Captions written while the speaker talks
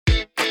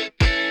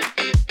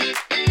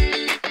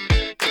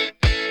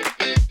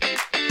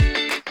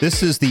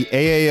This is the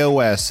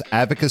AAOS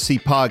Advocacy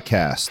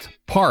Podcast,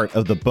 part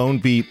of the Bone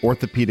Beat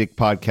Orthopedic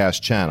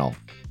Podcast channel.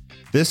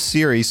 This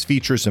series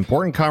features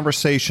important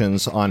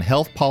conversations on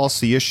health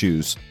policy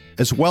issues,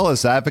 as well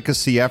as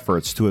advocacy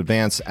efforts to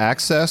advance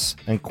access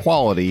and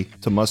quality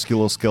to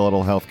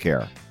musculoskeletal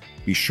healthcare.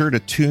 Be sure to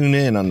tune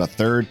in on the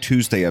third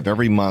Tuesday of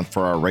every month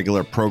for our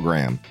regular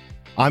program.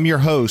 I'm your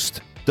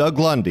host, Doug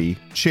Lundy,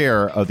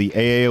 Chair of the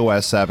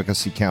AAOS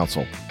Advocacy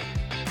Council.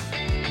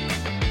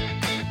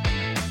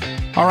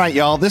 All right,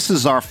 y'all, this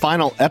is our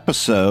final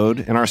episode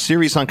in our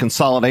series on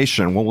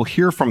consolidation, where we'll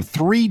hear from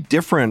three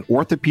different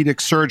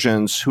orthopedic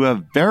surgeons who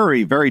have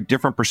very, very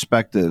different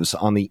perspectives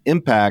on the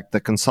impact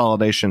that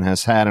consolidation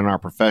has had in our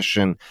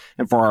profession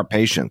and for our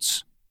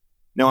patients.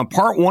 Now, in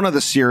part one of the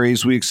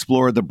series, we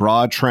explored the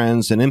broad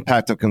trends and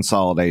impact of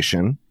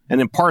consolidation. And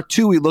in part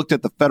two, we looked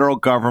at the federal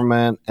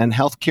government and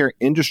healthcare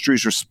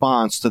industry's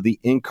response to the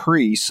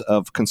increase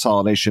of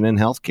consolidation in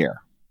healthcare.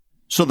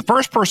 So the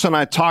first person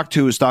I talked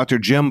to is Dr.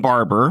 Jim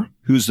Barber,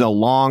 who's a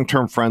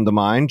long-term friend of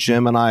mine.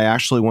 Jim and I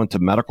actually went to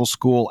medical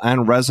school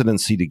and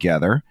residency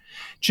together.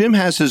 Jim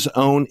has his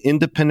own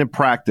independent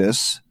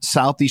practice,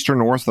 Southeastern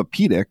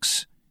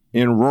Orthopedics,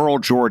 in rural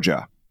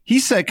Georgia. He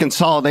said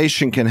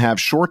consolidation can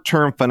have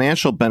short-term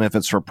financial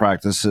benefits for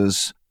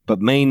practices, but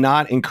may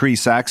not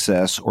increase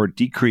access or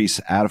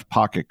decrease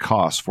out-of-pocket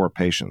costs for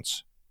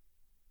patients.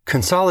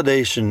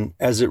 Consolidation,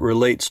 as it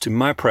relates to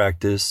my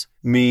practice,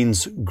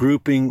 means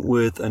grouping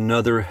with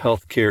another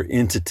healthcare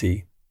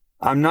entity.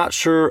 I'm not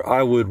sure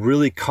I would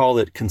really call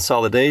it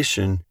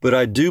consolidation, but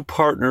I do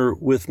partner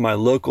with my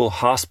local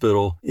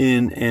hospital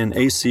in an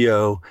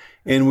ACO,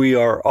 and we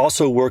are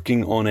also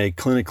working on a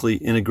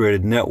clinically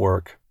integrated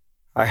network.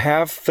 I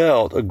have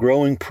felt a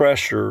growing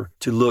pressure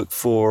to look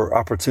for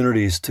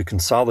opportunities to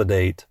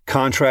consolidate.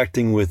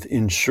 Contracting with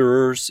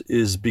insurers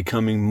is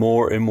becoming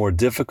more and more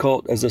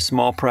difficult as a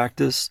small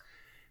practice,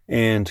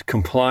 and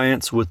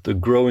compliance with the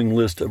growing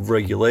list of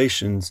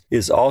regulations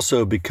is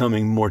also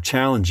becoming more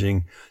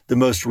challenging, the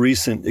most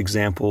recent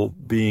example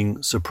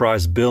being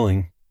surprise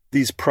billing.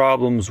 These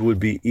problems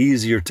would be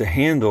easier to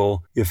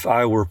handle if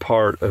I were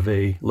part of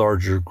a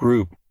larger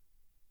group.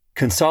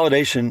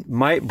 Consolidation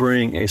might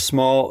bring a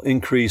small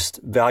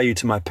increased value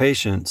to my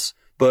patients,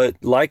 but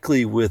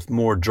likely with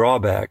more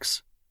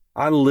drawbacks.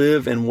 I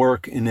live and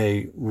work in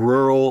a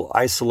rural,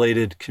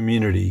 isolated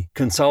community.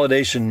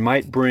 Consolidation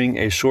might bring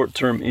a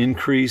short-term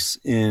increase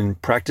in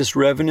practice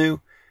revenue,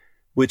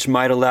 which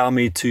might allow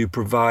me to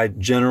provide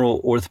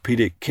general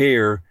orthopedic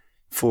care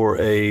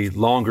for a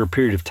longer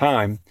period of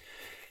time.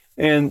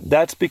 And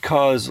that's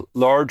because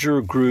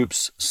larger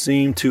groups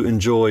seem to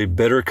enjoy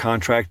better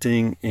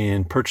contracting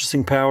and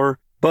purchasing power,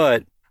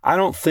 but I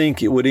don't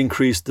think it would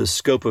increase the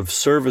scope of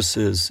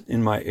services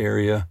in my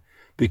area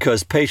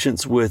because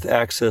patients with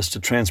access to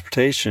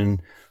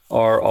transportation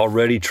are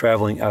already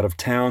traveling out of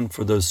town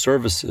for those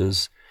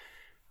services.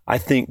 I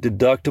think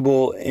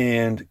deductible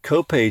and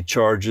copay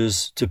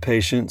charges to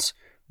patients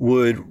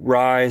would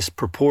rise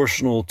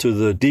proportional to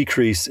the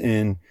decrease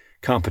in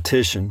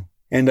competition.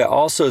 And I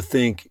also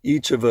think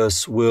each of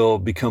us will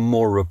become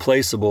more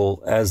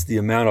replaceable as the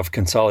amount of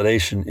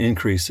consolidation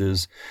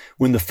increases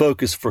when the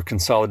focus for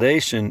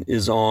consolidation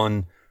is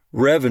on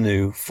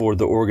revenue for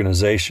the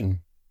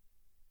organization.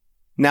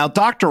 Now,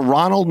 Dr.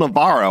 Ronald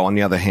Navarro, on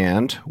the other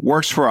hand,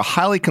 works for a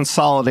highly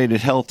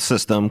consolidated health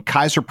system,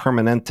 Kaiser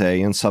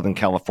Permanente, in Southern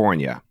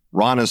California.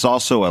 Ron is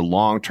also a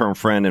long-term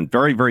friend and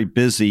very, very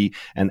busy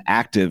and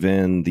active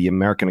in the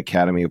American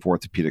Academy of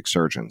Orthopedic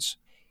Surgeons.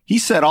 He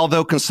said,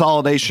 although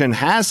consolidation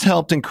has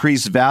helped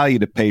increase value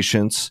to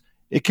patients,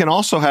 it can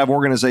also have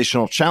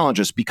organizational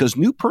challenges because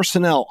new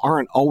personnel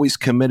aren't always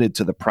committed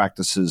to the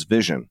practice's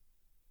vision.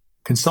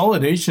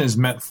 Consolidation has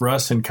meant for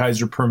us in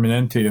Kaiser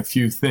Permanente a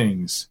few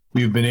things.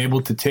 We've been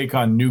able to take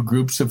on new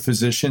groups of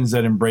physicians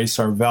that embrace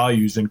our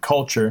values and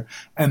culture,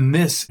 and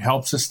this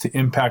helps us to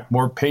impact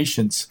more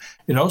patients.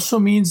 It also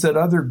means that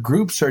other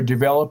groups are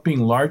developing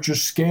larger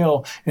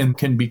scale and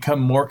can become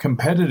more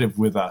competitive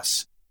with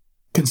us.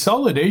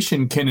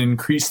 Consolidation can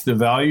increase the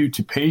value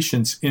to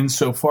patients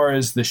insofar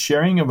as the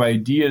sharing of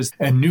ideas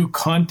and new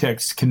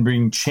contexts can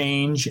bring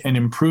change and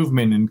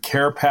improvement in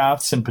care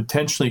paths and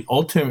potentially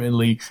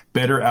ultimately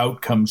better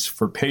outcomes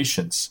for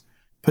patients.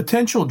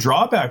 Potential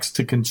drawbacks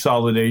to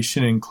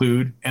consolidation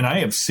include, and I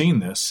have seen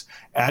this,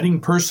 adding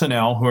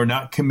personnel who are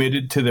not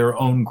committed to their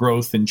own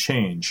growth and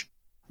change.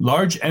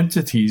 Large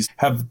entities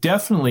have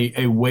definitely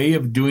a way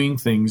of doing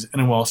things,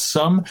 and while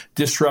some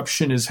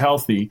disruption is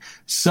healthy,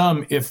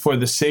 some, if for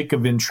the sake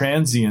of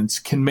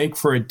intransience, can make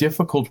for a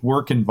difficult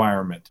work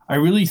environment. I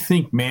really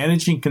think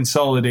managing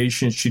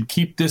consolidation should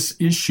keep this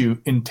issue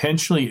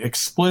intentionally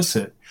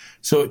explicit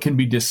so it can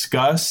be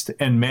discussed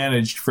and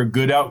managed for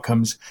good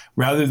outcomes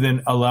rather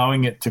than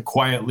allowing it to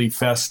quietly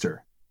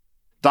fester.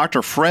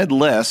 Dr. Fred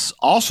Liss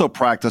also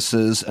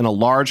practices in a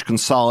large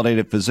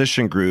consolidated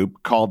physician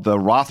group called the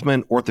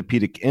Rothman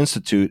Orthopedic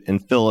Institute in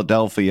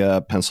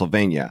Philadelphia,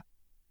 Pennsylvania.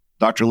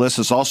 Dr. Liss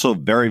is also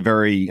very,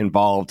 very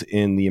involved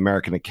in the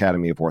American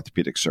Academy of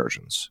Orthopedic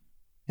Surgeons.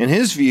 In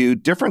his view,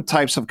 different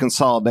types of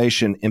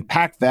consolidation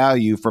impact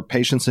value for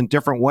patients in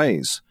different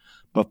ways,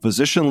 but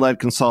physician-led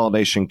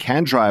consolidation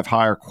can drive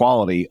higher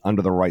quality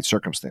under the right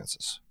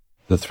circumstances.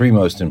 The three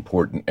most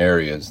important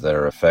areas that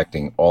are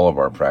affecting all of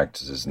our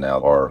practices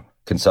now are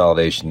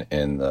consolidation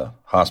in the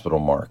hospital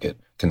market,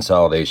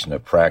 consolidation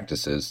of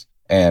practices,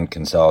 and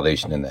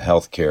consolidation in the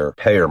healthcare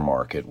payer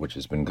market, which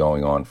has been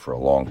going on for a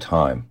long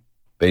time.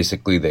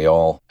 Basically, they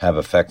all have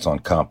effects on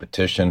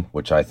competition,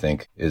 which I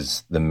think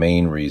is the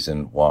main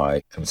reason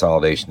why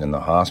consolidation in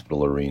the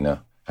hospital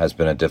arena has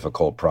been a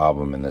difficult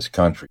problem in this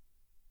country.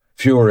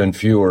 Fewer and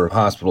fewer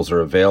hospitals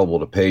are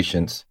available to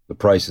patients, the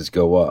prices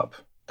go up.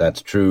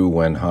 That's true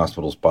when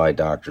hospitals buy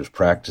doctors'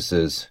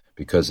 practices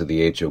because of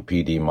the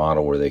HOPD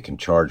model where they can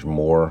charge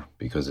more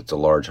because it's a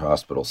large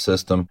hospital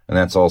system. And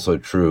that's also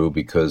true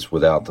because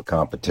without the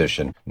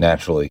competition,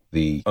 naturally,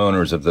 the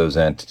owners of those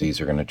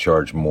entities are going to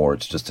charge more.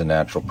 It's just a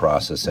natural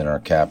process in our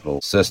capital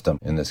system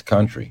in this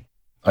country.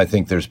 I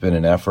think there's been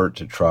an effort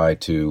to try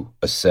to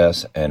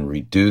assess and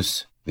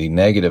reduce the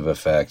negative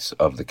effects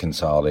of the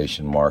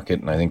consolidation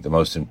market. And I think the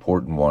most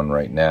important one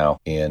right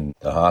now in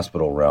the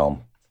hospital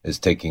realm is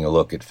taking a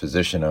look at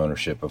physician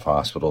ownership of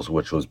hospitals,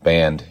 which was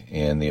banned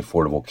in the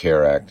Affordable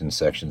Care Act in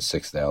Section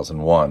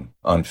 6001.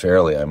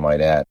 Unfairly, I might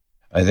add.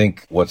 I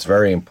think what's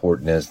very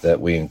important is that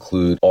we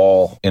include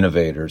all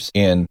innovators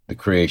in the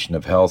creation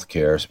of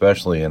healthcare,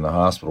 especially in the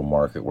hospital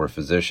market, where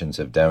physicians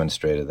have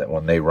demonstrated that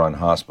when they run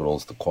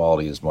hospitals, the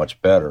quality is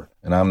much better.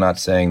 And I'm not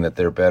saying that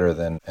they're better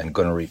than and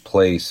going to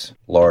replace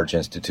large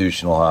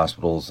institutional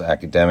hospitals,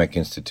 academic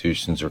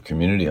institutions, or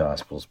community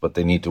hospitals, but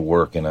they need to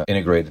work in an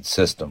integrated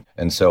system.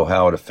 And so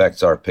how it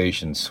affects our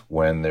patients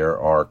when there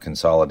are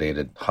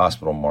consolidated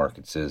hospital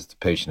markets is the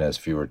patient has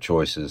fewer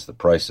choices, the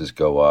prices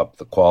go up,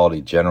 the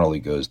quality generally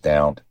goes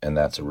down, and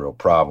that's a real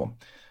problem.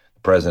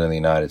 The President of the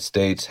United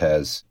States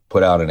has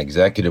put out an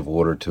executive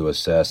order to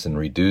assess and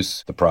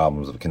reduce the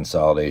problems of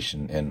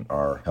consolidation in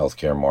our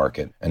healthcare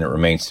market, and it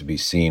remains to be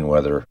seen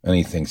whether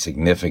anything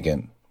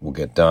significant will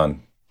get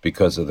done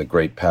because of the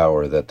great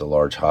power that the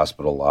large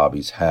hospital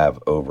lobbies have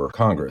over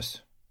Congress.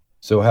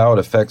 So how it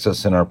affects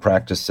us in our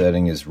practice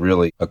setting is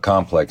really a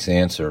complex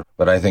answer,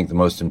 but I think the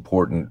most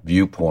important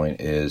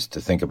viewpoint is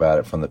to think about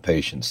it from the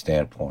patient's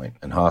standpoint.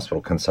 And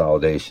hospital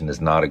consolidation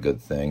is not a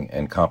good thing,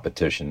 and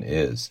competition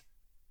is.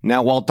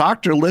 Now, while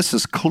Dr. Liss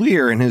is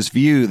clear in his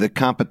view that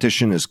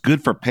competition is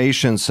good for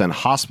patients and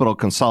hospital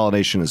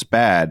consolidation is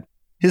bad,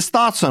 his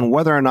thoughts on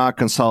whether or not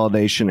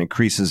consolidation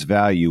increases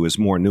value is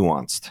more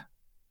nuanced.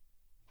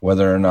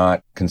 Whether or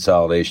not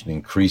consolidation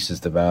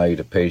increases the value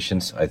to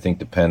patients, I think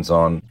depends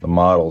on the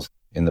models.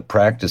 In the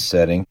practice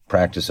setting,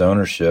 practice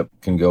ownership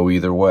can go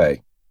either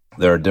way.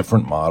 There are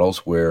different models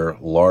where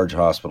large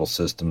hospital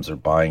systems are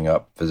buying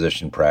up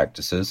physician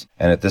practices.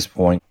 And at this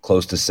point,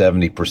 close to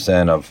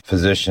 70% of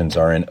physicians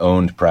are in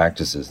owned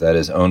practices, that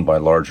is, owned by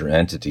larger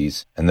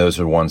entities, and those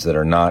are ones that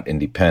are not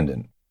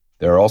independent.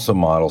 There are also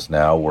models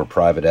now where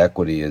private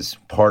equity is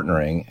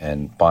partnering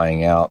and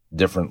buying out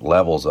different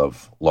levels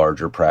of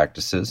larger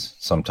practices,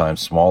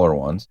 sometimes smaller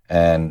ones,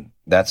 and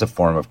that's a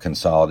form of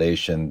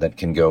consolidation that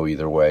can go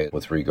either way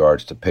with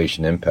regards to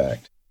patient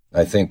impact.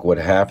 I think what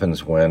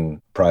happens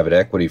when private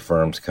equity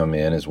firms come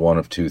in is one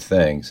of two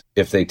things.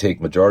 If they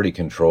take majority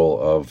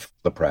control of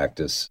the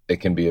practice,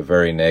 it can be a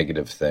very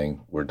negative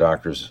thing where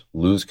doctors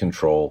lose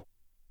control.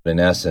 In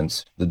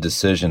essence, the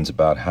decisions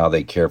about how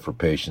they care for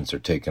patients are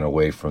taken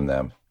away from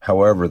them.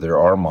 However, there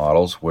are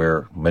models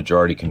where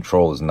majority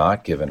control is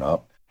not given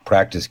up.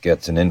 Practice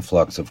gets an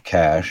influx of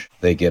cash.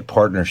 They get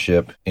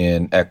partnership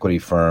in equity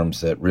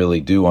firms that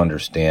really do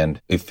understand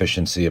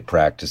efficiency of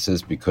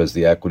practices because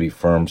the equity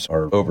firms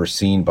are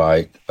overseen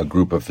by a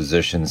group of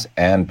physicians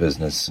and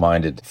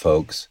business-minded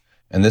folks.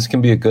 And this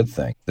can be a good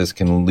thing. This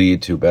can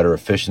lead to better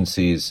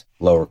efficiencies,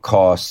 lower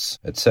costs,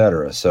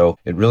 etc. So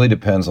it really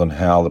depends on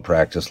how the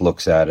practice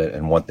looks at it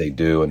and what they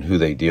do and who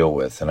they deal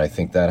with. And I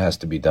think that has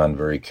to be done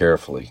very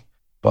carefully.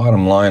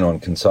 Bottom line on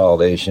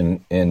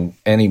consolidation in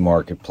any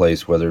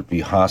marketplace, whether it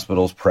be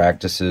hospitals,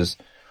 practices,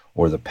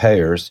 or the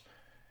payers,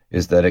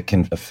 is that it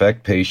can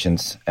affect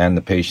patients and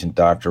the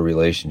patient-doctor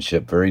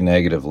relationship very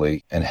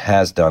negatively and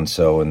has done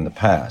so in the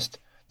past.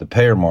 The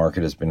payer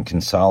market has been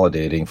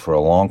consolidating for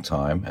a long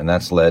time, and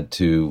that's led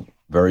to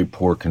very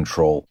poor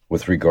control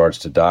with regards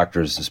to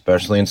doctors,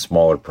 especially in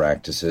smaller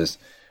practices,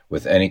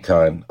 with any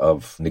kind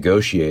of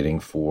negotiating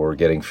for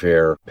getting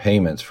fair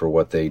payments for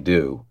what they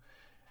do.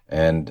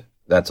 And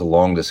that's a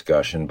long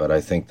discussion, but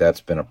I think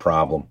that's been a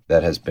problem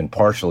that has been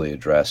partially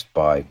addressed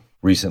by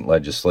recent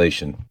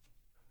legislation.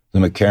 The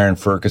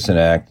McCarran-Ferguson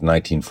Act in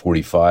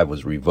 1945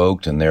 was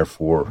revoked, and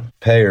therefore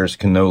payers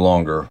can no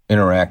longer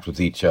interact with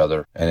each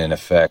other and, in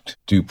effect,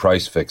 do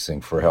price fixing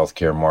for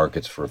healthcare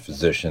markets for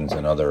physicians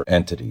and other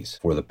entities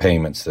for the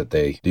payments that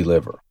they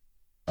deliver.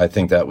 I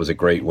think that was a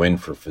great win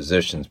for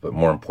physicians, but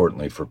more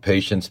importantly for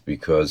patients,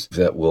 because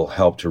that will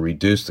help to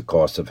reduce the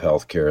cost of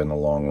healthcare in the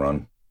long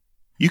run.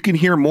 You can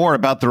hear more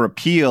about the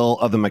repeal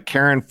of the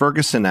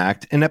McCarran-Ferguson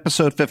Act in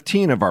episode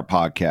 15 of our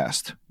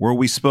podcast, where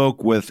we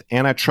spoke with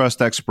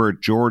antitrust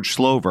expert George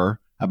Slover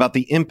about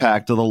the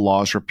impact of the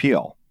law's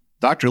repeal.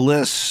 Dr.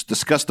 Liss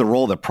discussed the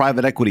role that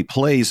private equity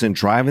plays in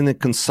driving the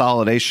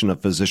consolidation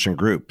of physician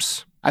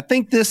groups. I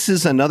think this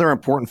is another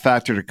important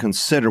factor to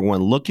consider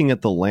when looking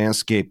at the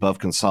landscape of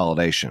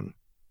consolidation.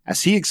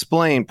 As he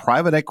explained,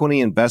 private equity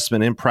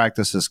investment in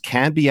practices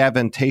can be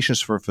advantageous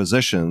for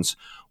physicians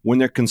when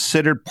they're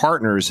considered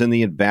partners in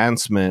the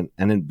advancement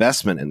and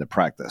investment in the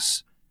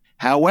practice.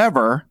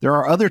 However, there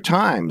are other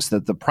times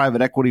that the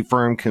private equity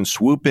firm can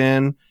swoop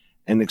in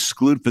and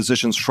exclude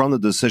physicians from the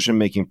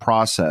decision-making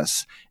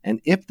process.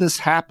 And if this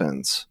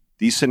happens,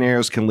 these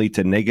scenarios can lead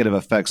to negative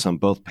effects on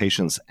both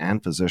patients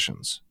and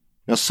physicians.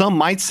 Now, some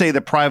might say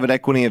that private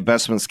equity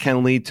investments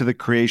can lead to the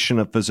creation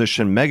of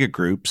physician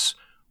megagroups,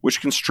 which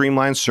can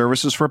streamline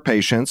services for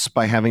patients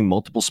by having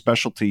multiple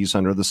specialties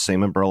under the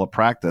same umbrella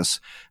practice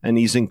and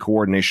easing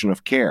coordination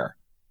of care.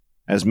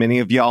 As many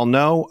of y'all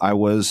know, I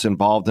was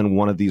involved in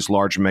one of these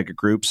large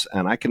megagroups,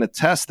 and I can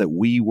attest that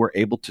we were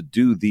able to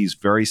do these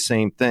very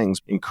same things,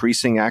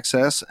 increasing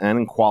access and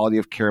in quality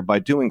of care by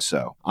doing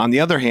so. On the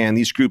other hand,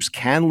 these groups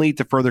can lead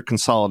to further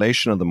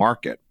consolidation of the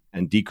market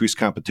and decreased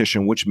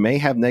competition, which may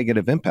have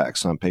negative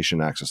impacts on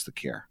patient access to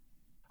care.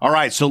 All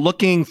right, so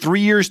looking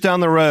 3 years down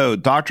the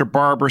road, Dr.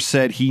 Barber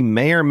said he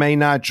may or may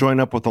not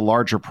join up with a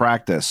larger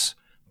practice,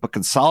 but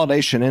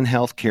consolidation in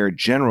healthcare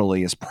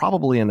generally is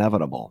probably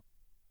inevitable.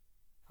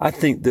 I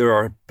think there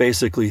are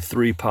basically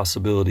three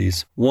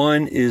possibilities.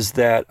 One is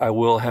that I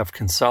will have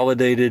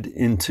consolidated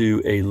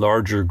into a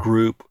larger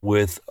group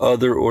with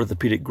other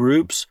orthopedic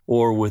groups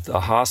or with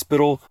a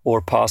hospital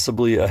or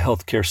possibly a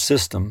healthcare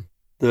system.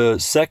 The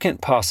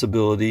second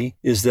possibility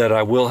is that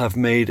I will have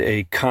made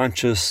a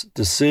conscious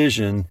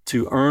decision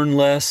to earn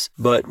less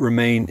but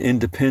remain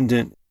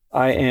independent.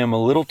 I am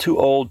a little too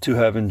old to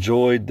have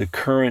enjoyed the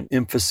current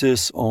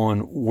emphasis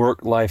on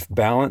work-life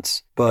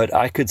balance, but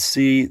I could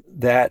see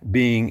that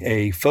being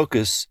a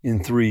focus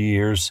in 3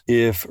 years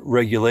if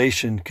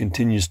regulation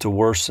continues to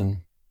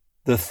worsen.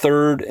 The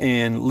third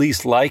and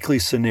least likely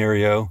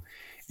scenario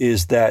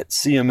is that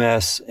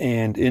CMS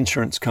and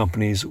insurance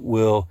companies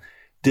will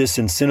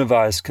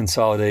disincentivize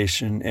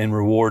consolidation and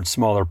reward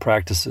smaller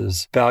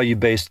practices.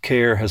 Value-based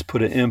care has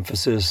put an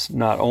emphasis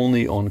not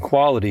only on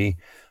quality,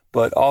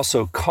 but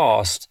also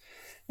cost.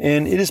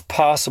 And it is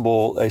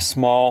possible a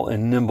small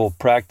and nimble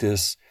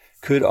practice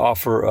could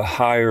offer a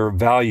higher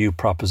value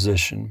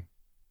proposition.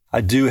 I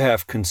do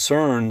have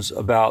concerns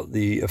about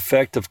the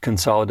effect of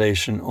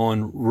consolidation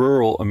on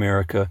rural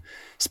America,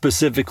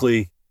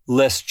 specifically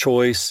less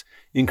choice,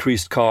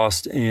 increased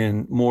cost,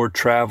 and more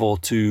travel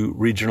to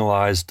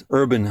regionalized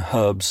urban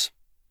hubs.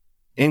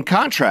 In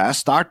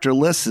contrast, Dr.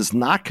 Liss is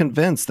not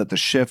convinced that the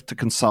shift to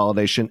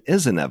consolidation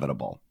is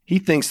inevitable. He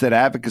thinks that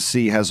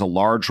advocacy has a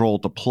large role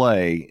to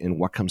play in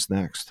what comes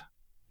next.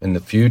 In the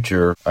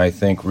future, I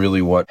think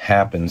really what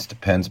happens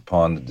depends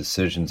upon the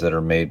decisions that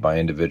are made by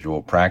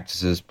individual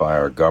practices, by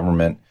our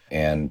government,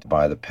 and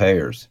by the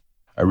payers.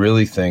 I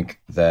really think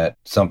that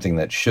something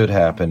that should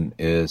happen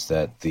is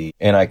that the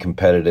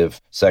anti-competitive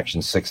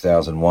Section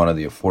 6001 of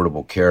the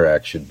Affordable Care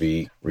Act should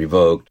be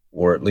revoked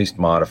or at least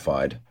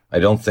modified. I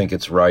don't think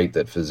it's right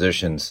that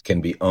physicians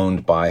can be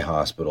owned by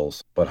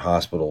hospitals, but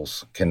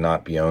hospitals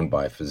cannot be owned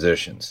by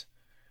physicians.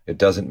 It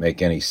doesn't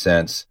make any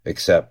sense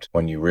except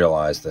when you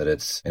realize that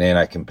it's an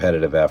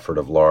anti-competitive effort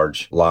of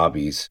large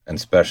lobbies and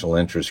special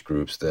interest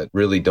groups that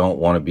really don't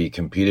want to be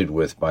competed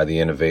with by the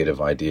innovative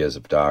ideas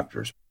of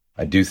doctors.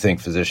 I do think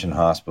physician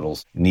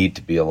hospitals need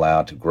to be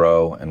allowed to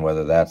grow, and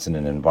whether that's in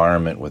an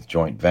environment with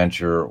joint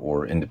venture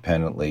or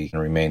independently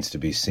remains to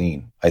be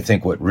seen. I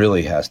think what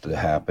really has to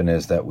happen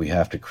is that we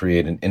have to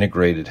create an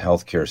integrated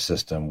healthcare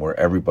system where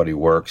everybody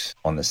works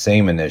on the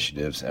same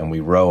initiatives and we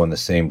row in the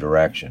same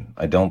direction.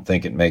 I don't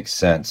think it makes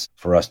sense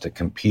for us to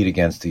compete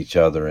against each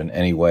other in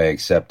any way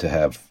except to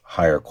have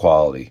higher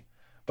quality,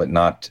 but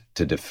not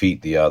to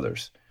defeat the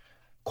others.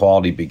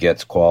 Quality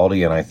begets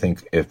quality, and I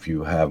think if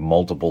you have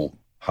multiple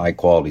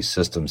high-quality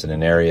systems in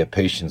an area,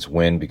 patients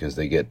win because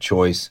they get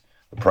choice,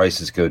 the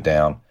prices go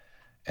down,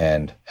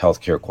 and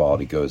healthcare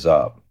quality goes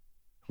up.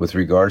 With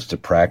regards to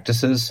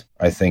practices,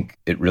 I think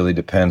it really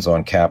depends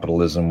on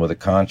capitalism with a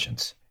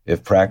conscience.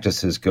 If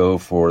practices go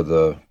for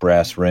the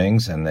brass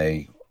rings and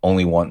they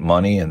only want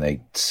money and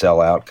they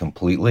sell out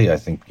completely, I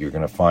think you're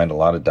going to find a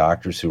lot of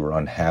doctors who are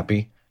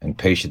unhappy and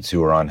patients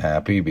who are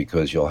unhappy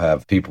because you'll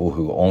have people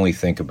who only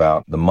think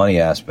about the money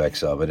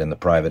aspects of it and the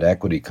private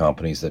equity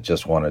companies that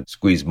just want to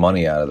squeeze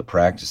money out of the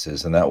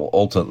practices, and that will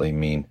ultimately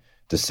mean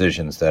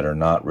decisions that are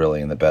not really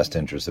in the best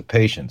interest of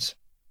patients.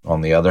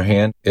 On the other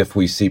hand, if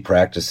we see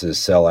practices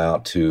sell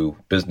out to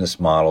business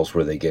models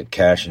where they get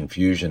cash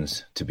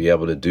infusions to be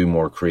able to do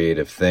more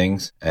creative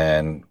things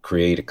and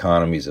create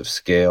economies of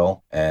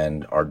scale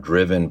and are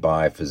driven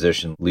by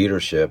physician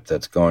leadership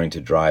that's going to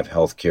drive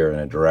healthcare in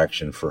a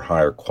direction for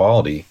higher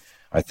quality,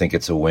 I think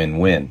it's a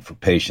win-win for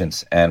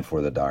patients and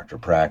for the doctor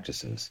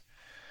practices.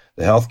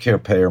 The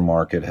healthcare payer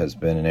market has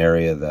been an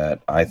area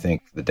that I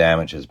think the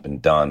damage has been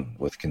done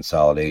with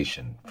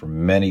consolidation. For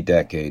many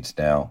decades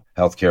now,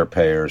 healthcare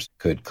payers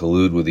could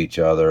collude with each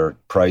other,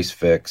 price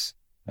fix,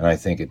 And I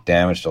think it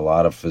damaged a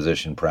lot of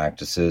physician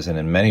practices and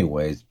in many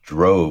ways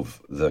drove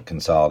the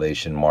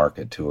consolidation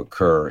market to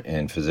occur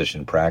in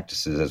physician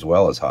practices as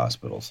well as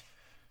hospitals.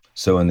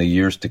 So in the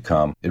years to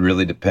come, it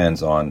really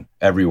depends on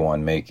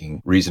everyone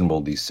making reasonable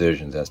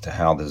decisions as to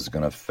how this is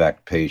going to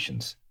affect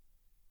patients.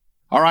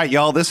 All right,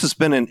 y'all, this has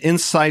been an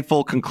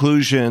insightful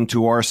conclusion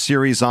to our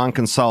series on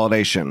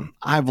consolidation.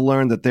 I've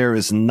learned that there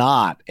is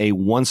not a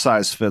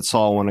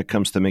one-size-fits-all when it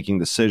comes to making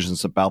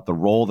decisions about the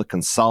role that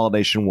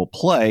consolidation will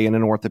play in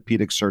an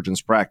orthopedic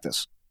surgeon's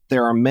practice.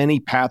 There are many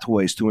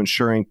pathways to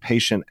ensuring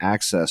patient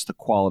access to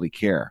quality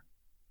care.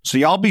 So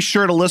y'all be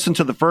sure to listen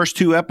to the first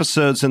 2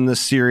 episodes in this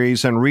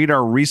series and read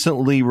our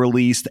recently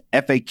released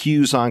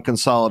FAQs on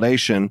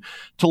consolidation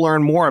to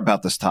learn more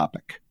about this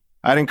topic.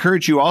 I'd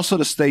encourage you also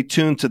to stay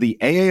tuned to the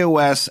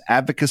AAOS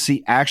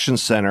Advocacy Action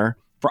Center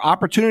for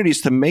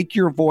opportunities to make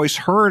your voice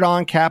heard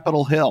on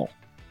Capitol Hill.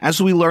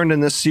 As we learned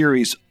in this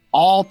series,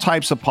 all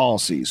types of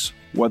policies,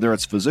 whether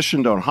it's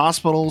physician-owned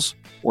hospitals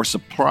or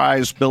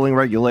surprise billing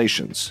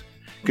regulations,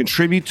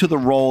 contribute to the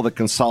role that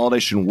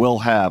consolidation will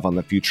have on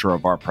the future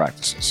of our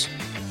practices.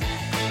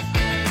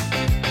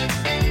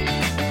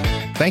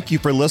 Thank you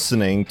for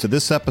listening to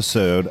this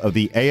episode of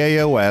the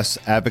AAOS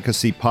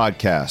Advocacy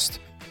Podcast,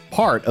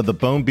 part of the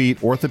Bone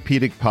Beat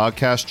Orthopedic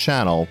Podcast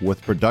channel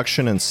with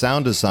production and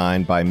sound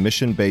design by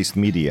Mission Based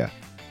Media.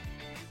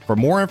 For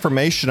more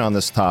information on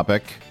this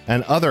topic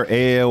and other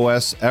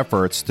AAOS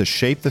efforts to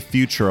shape the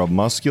future of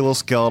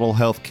musculoskeletal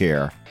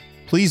healthcare,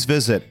 please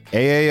visit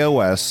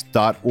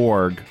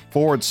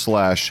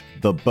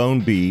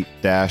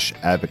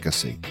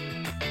aaos.org/thebonebeat-advocacy.